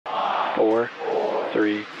4,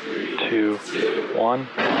 3, 2, 1.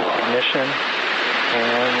 Ignition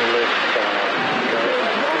and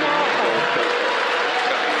liftoff.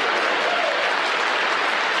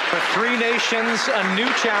 For 3 nations, a new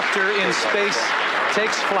chapter in space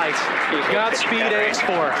takes flight. Godspeed,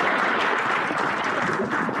 AX-4.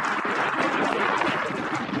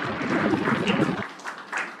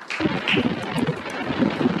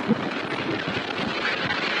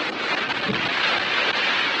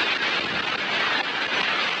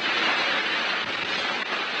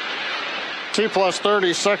 T plus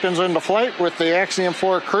 30 seconds into flight with the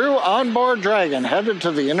Axiom-4 crew onboard Dragon headed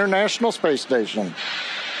to the International Space Station.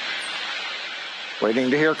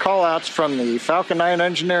 Waiting to hear callouts from the Falcon 9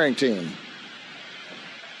 engineering team.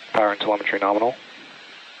 Power and telemetry nominal.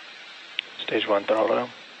 Stage 1 throttle down.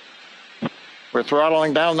 We're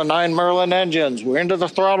throttling down the 9 Merlin engines. We're into the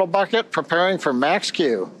throttle bucket, preparing for max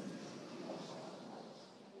Q.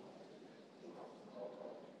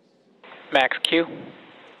 Max Q.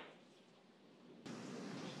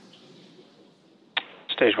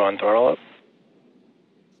 Stage 1 throttle up.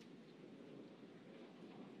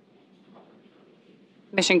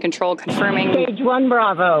 Mission control confirming Stage 1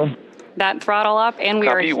 Bravo. that throttle up, and we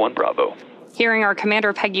Copy, are 1 Bravo. hearing our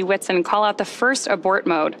commander Peggy Whitson call out the first abort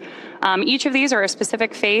mode. Each of these are a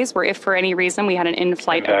specific phase where if for any reason we had an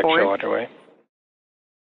in-flight Impact abort. show underway.